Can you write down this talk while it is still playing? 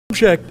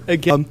subject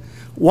again,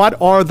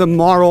 what are the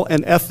moral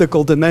and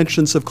ethical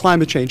dimensions of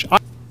climate change?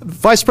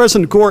 Vice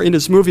President Gore, in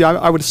his movie,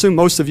 I would assume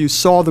most of you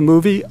saw the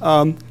movie,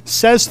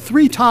 says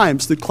 3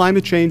 times that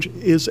climate change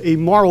is a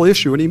moral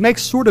issue, and he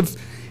makes sort of,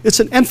 it's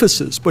an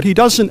emphasis, but he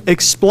doesn't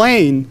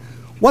explain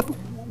what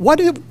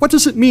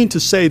does it mean to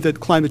say that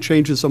climate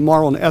change is a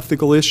moral and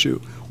ethical issue?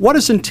 What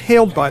is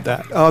entailed by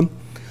that?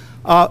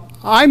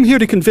 I'm here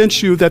to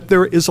convince you that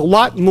there is a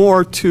lot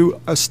more to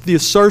the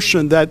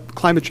assertion that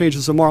climate change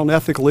is a moral and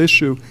ethical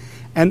issue,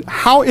 and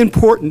how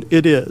important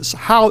it is,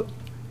 how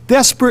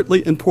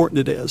desperately important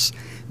it is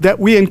that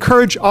we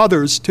encourage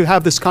others to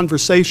have this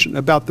conversation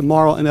about the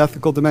moral and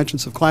ethical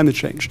dimensions of climate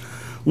change.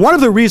 One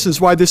of the reasons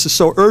why this is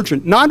so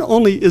urgent, not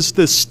only is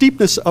the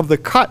steepness of the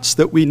cuts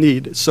that we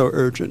need so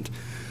urgent,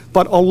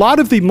 but a lot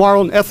of the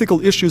moral and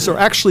ethical issues are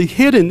actually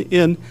hidden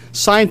in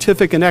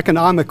scientific and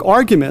economic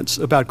arguments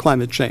about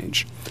climate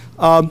change.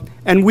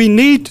 And we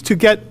need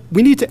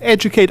to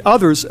educate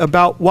others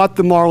about what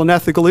the moral and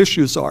ethical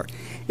issues are.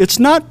 It's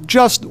not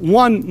just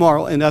one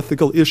moral and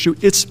ethical issue,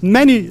 it's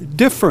many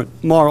different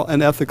moral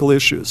and ethical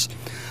issues.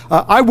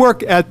 I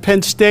work at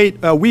Penn State.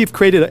 We've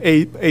created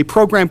a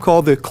program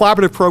called the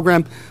Collaborative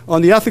Program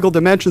on the Ethical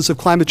Dimensions of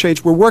Climate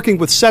Change. We're working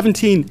with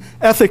 17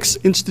 ethics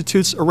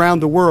institutes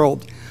around the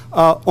world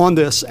on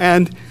this.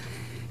 And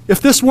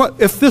if this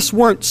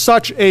weren't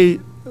such a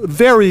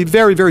very,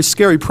 very, very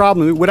scary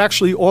problem, it would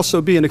actually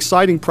also be an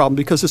exciting problem,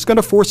 because it's going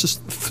to force us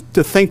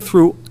to think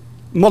through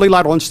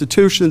multilateral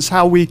institutions,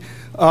 how we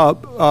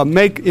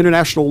make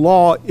international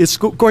law. It's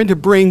going to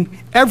bring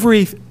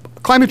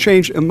climate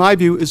change, in my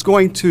view, is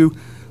going to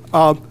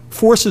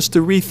force us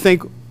to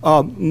rethink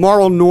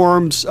moral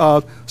norms,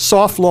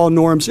 soft law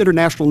norms,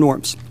 international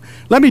norms.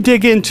 Let me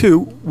dig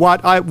into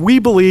what we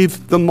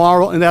believe the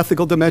moral and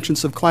ethical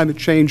dimensions of climate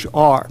change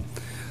are.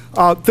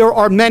 There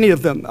are many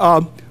of them.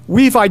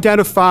 We've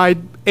identified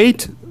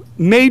 8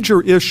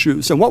 major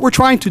issues, and what we're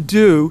trying to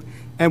do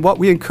and what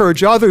we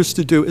encourage others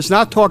to do is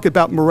not talk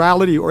about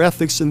morality or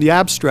ethics in the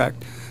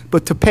abstract,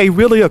 but to pay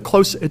really a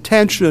close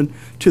attention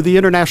to the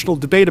international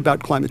debate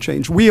about climate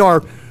change. We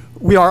are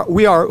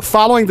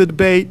following the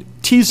debate,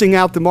 teasing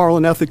out the moral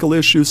and ethical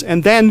issues,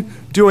 and then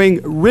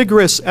doing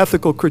rigorous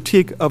ethical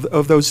critique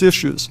of those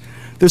issues.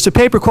 There's a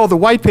paper called the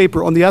White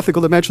Paper on the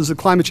Ethical Dimensions of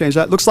Climate Change.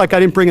 That looks like I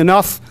didn't bring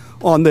enough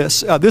on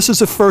this. This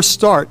is a first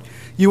start.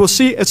 You will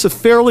see it's a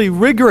fairly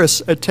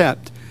rigorous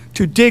attempt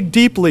to dig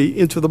deeply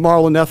into the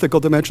moral and ethical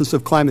dimensions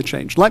of climate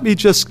change. Let me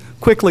just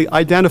quickly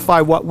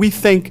identify what we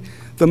think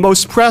the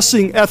most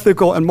pressing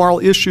ethical and moral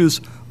issues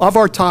of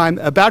our time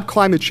about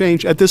climate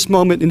change at this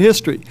moment in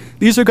history.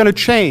 These are going to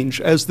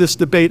change as this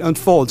debate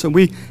unfolds, and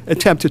we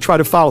attempt to try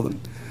to follow them.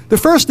 The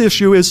first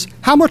issue is,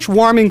 how much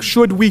warming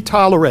should we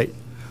tolerate?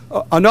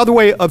 Another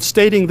way of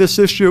stating this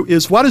issue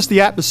is, what is the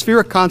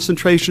atmospheric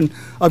concentration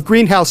of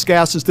greenhouse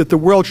gases that the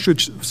world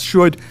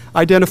should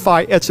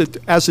identify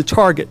as a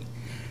target?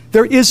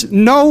 There is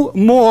no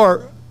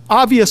more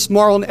obvious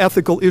moral and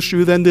ethical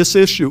issue than this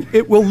issue.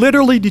 It will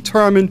literally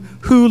determine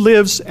who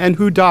lives and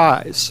who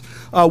dies,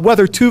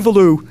 whether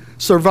Tuvalu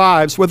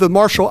survives, whether the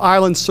Marshall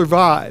Islands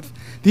survive.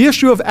 The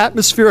issue of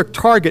atmospheric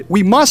target,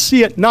 we must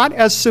see it not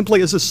as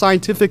simply as a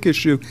scientific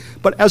issue,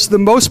 but as the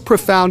most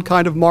profound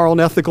kind of moral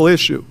and ethical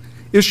issue.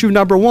 Issue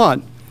number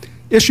 1.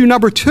 Issue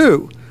number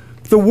 2,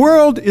 the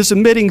world is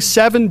emitting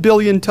 7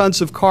 billion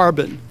tons of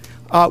carbon.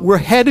 We're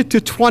headed to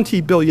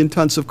 20 billion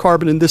tons of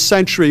carbon in this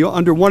century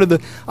under one of the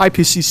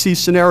IPCC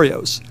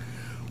scenarios.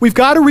 We've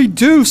got to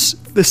reduce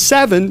the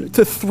 7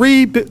 to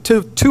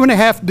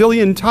 2.5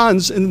 billion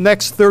tons in the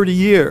next 30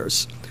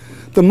 years.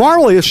 The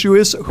moral issue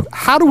is,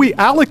 how do we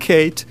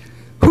allocate,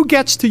 who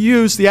gets to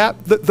use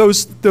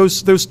those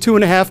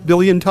 2.5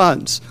 billion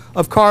tons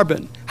of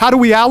carbon? How do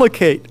we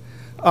allocate?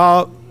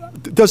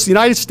 Does the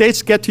United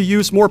States get to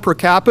use more per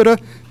capita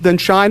than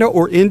China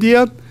or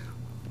India?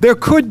 There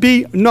could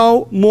be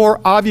no more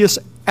obvious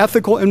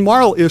ethical and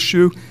moral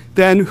issue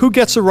than who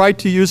gets a right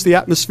to use the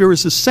atmosphere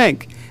as a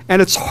sink,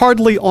 and it's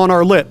hardly on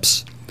our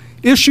lips.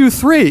 Issue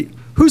 3,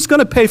 who's going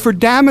to pay for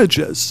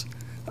damages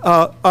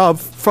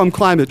from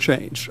climate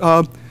change?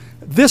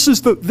 This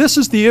is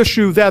the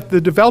issue that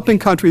the developing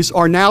countries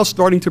are now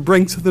starting to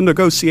bring to the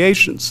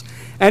negotiations,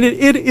 and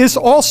it is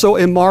also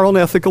a moral and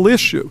ethical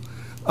issue.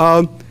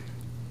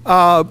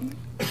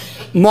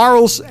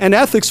 Morals and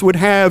ethics would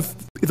have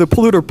the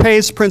polluter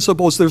pays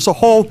principles. There's a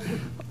whole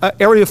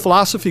area of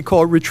philosophy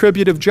called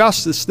retributive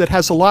justice that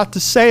has a lot to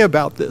say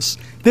about this.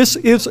 This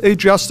is a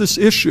justice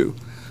issue.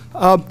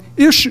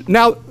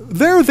 Now,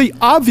 there are the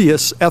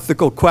obvious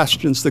ethical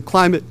questions that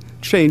climate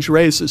change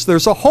raises.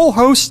 There's a whole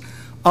host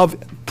of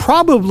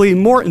probably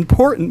more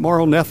important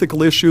moral and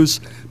ethical issues,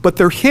 but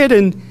they're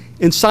hidden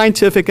in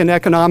scientific and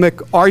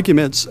economic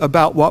arguments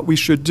about what we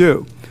should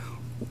do.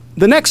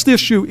 The next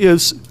issue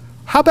is,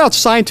 how about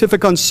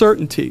scientific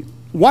uncertainty?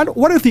 What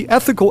are the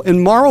ethical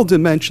and moral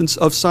dimensions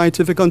of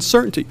scientific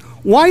uncertainty?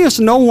 Why is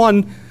no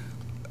one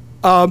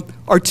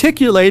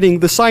articulating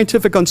the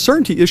scientific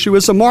uncertainty issue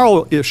as a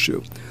moral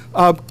issue?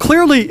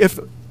 Clearly, if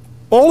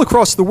all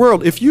across the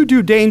world, if you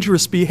do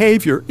dangerous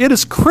behavior, it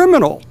is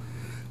criminal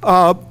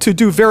to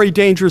do very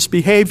dangerous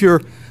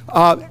behavior,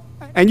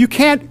 and you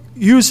can't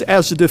use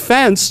as a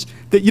defense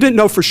that you didn't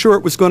know for sure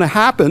it was going to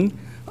happen.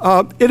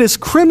 It is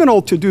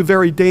criminal to do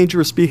very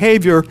dangerous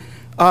behavior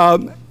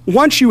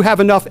once you have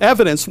enough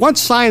evidence.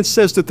 Once science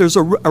says that there's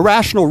a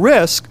rational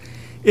risk,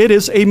 it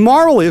is a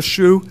moral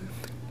issue.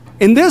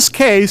 In this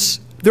case,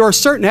 there are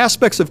certain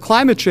aspects of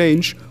climate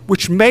change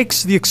which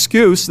makes the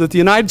excuse that the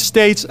United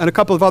States and a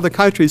couple of other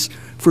countries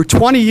for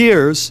 20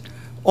 years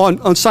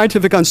on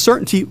scientific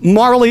uncertainty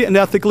morally and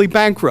ethically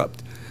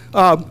bankrupt.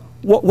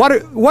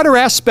 What are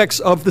aspects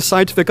of the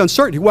scientific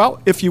uncertainty?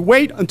 Well, if you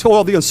wait until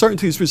all the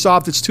uncertainty is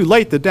resolved, it's too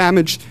late. The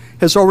damage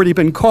has already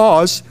been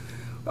caused.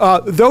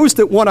 Those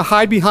that want to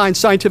hide behind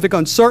scientific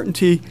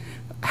uncertainty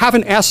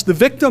haven't asked the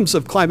victims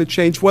of climate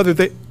change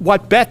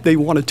what bet they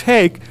want to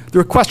take.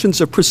 There are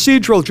questions of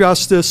procedural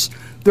justice.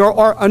 There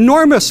are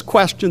enormous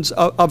questions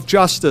of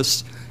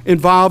justice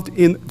involved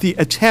in the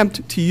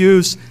attempt to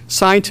use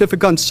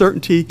scientific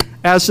uncertainty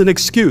as an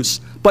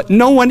excuse. But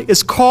no one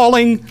is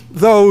calling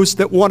those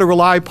that want to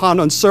rely upon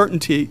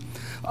uncertainty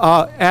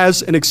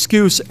as an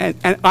excuse and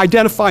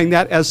identifying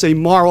that as a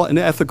moral and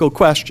ethical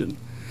question.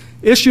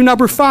 Issue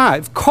number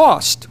 5,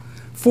 cost.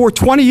 For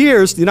 20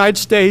 years, the United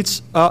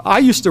States, I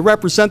used to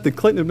represent the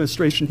Clinton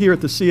administration here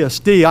at the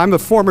CSD. I'm a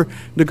former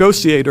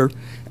negotiator.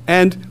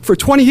 And for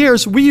 20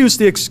 years, we used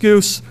the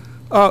excuse,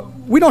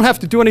 we don't have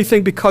to do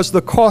anything because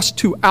the cost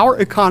to our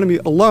economy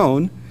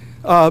alone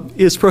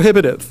is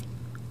prohibitive.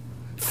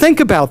 Think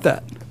about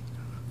that.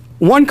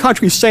 One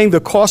country is saying the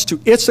cost to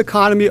its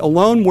economy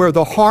alone, where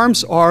the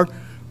harms are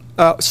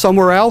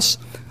somewhere else.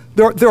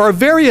 There are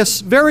various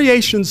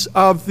variations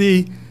of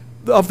the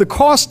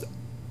cost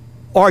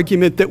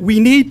argument that we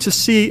need to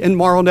see in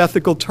moral and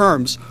ethical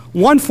terms.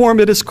 One form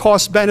of it is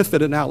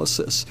cost-benefit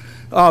analysis.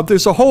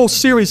 There's a whole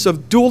series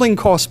of dueling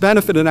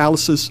cost-benefit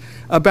analysis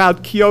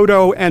about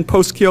Kyoto and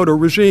post-Kyoto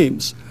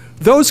regimes.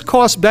 Those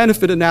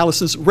cost-benefit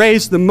analyses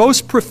raise the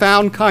most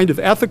profound kind of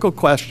ethical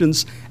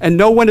questions, and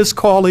no one is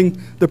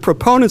calling the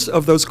proponents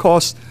of those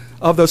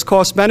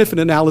cost-benefit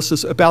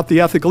analysis about the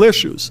ethical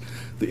issues.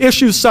 The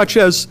issues such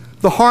as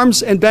the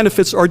harms and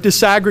benefits are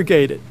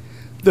disaggregated.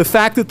 The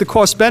fact that the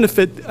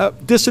cost-benefit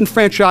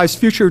disenfranchise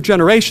future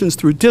generations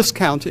through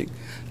discounting.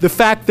 The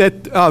fact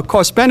that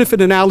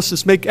cost-benefit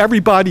analysis make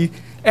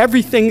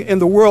everything in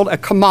the world a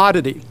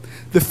commodity.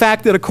 The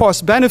fact that a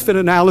cost-benefit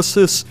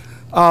analysis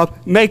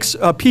makes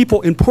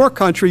people in poor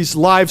countries'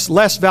 lives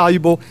less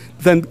valuable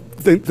than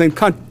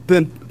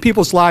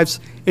people's lives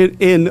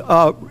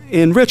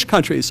in rich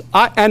countries.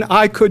 And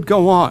I could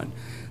go on.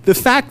 The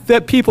fact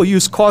that people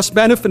use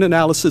cost-benefit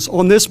analysis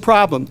on this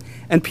problem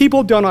and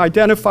people don't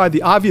identify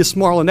the obvious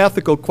moral and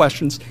ethical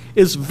questions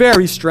is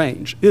very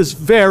strange, is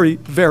very,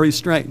 very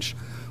strange.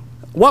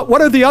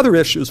 What are the other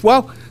issues?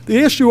 Well, the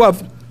issue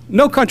of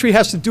no country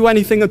has to do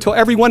anything until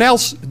everyone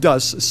else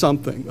does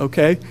something,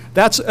 okay?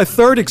 That's a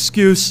third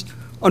excuse,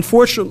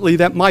 unfortunately,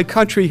 that my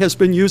country has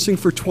been using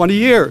for 20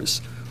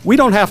 years. We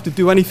don't have to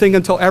do anything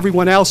until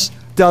everyone else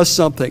does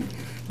something.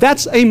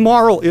 That's a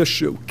moral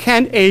issue.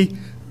 Can a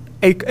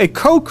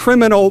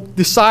co-criminal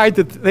decide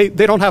that they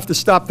don't have to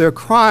stop their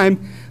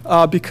crime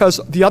because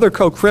the other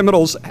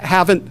co-criminals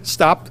haven't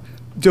stopped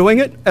doing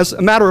it? As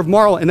a matter of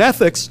moral and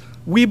ethics,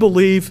 we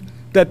believe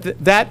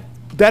that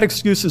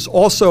excuse is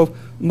also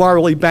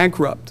morally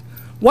bankrupt.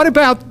 What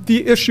about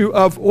the issue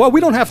of, well,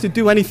 we don't have to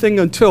do anything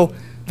until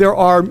there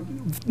are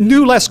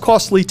new, less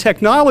costly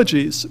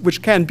technologies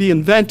which can be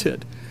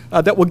invented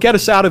that will get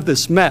us out of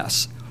this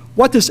mess?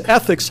 What does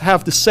ethics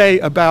have to say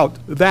about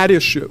that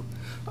issue?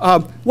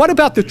 What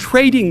about the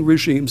trading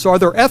regimes? Are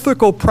there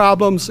ethical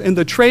problems in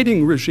the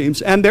trading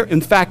regimes? And there, in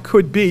fact,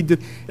 could be.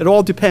 It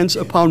all depends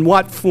upon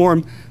what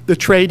form the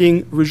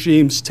trading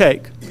regimes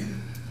take.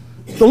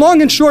 The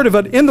long and short of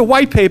it, in the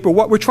white paper,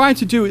 what we're trying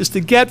to do is to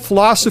get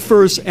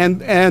philosophers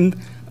and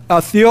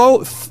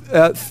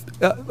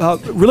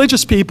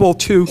religious people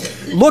to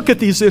look at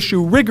these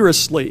issues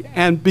rigorously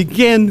and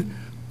begin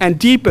and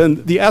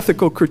deepen the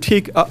ethical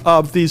critique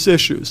of these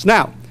issues.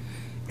 Now,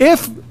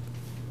 if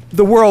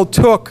the world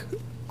took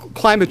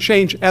climate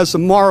change as a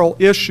moral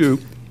issue,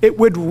 it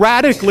would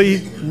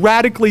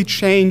radically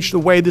change the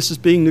way this is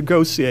being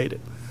negotiated.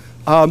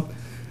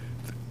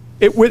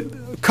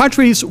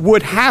 Countries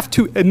would have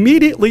to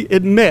immediately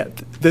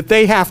admit that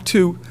they have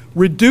to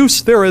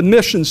reduce their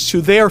emissions to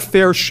their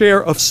fair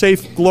share of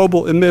safe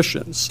global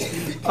emissions.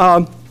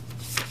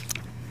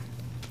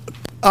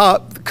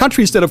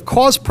 Countries that have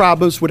caused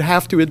problems would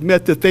have to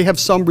admit that they have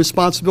some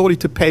responsibility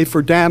to pay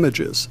for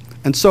damages,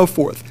 and so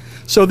forth.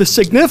 So the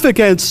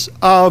significance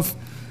of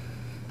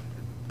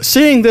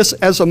seeing this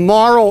as a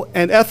moral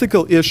and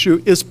ethical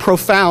issue is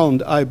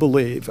profound, I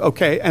believe,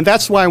 okay? And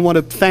that's why I want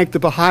to thank the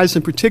Baha'is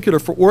in particular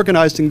for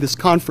organizing this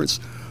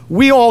conference.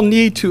 We all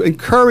need to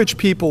encourage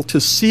people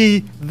to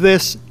see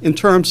this in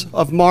terms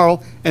of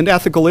moral and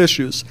ethical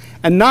issues,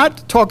 and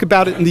not talk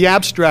about it in the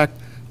abstract,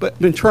 but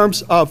in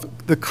terms of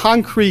the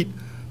concrete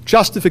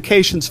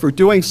justifications for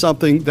doing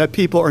something that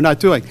people are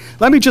not doing.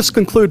 Let me just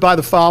conclude by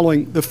the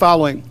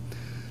following.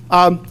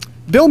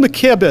 Bill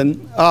McKibben,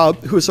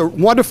 who is a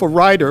wonderful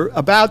writer,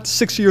 about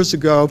 6 years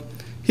ago,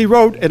 he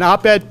wrote an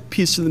op-ed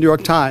piece in the New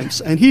York Times,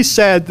 and he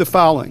said the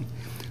following: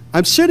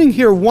 "I'm sitting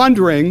here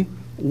wondering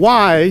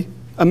why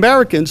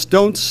Americans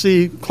don't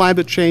see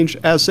climate change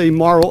as a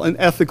moral and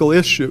ethical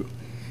issue.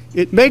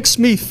 It makes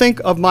me think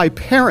of my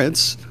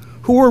parents,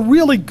 who were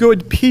really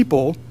good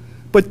people,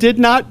 but did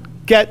not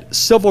get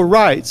civil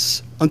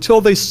rights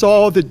until they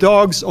saw the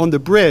dogs on the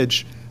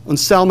bridge on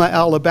Selma,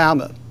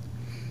 Alabama."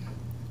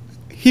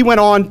 He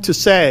went on to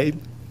say,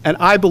 and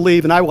I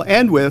believe, and I will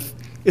end with,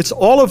 it's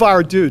all of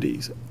our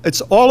duties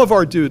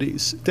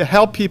to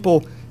help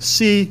people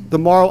see the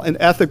moral and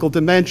ethical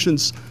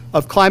dimensions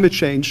of climate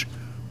change,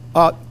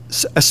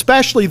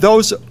 especially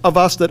those of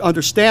us that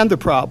understand the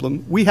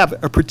problem. We have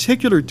a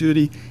particular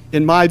duty,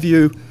 in my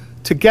view,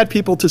 to get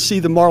people to see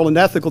the moral and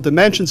ethical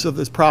dimensions of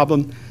this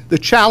problem. The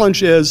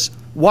challenge is,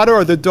 what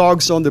are the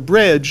dogs on the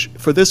bridge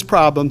for this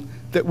problem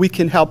that we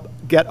can help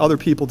get other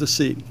people to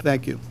see?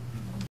 Thank you.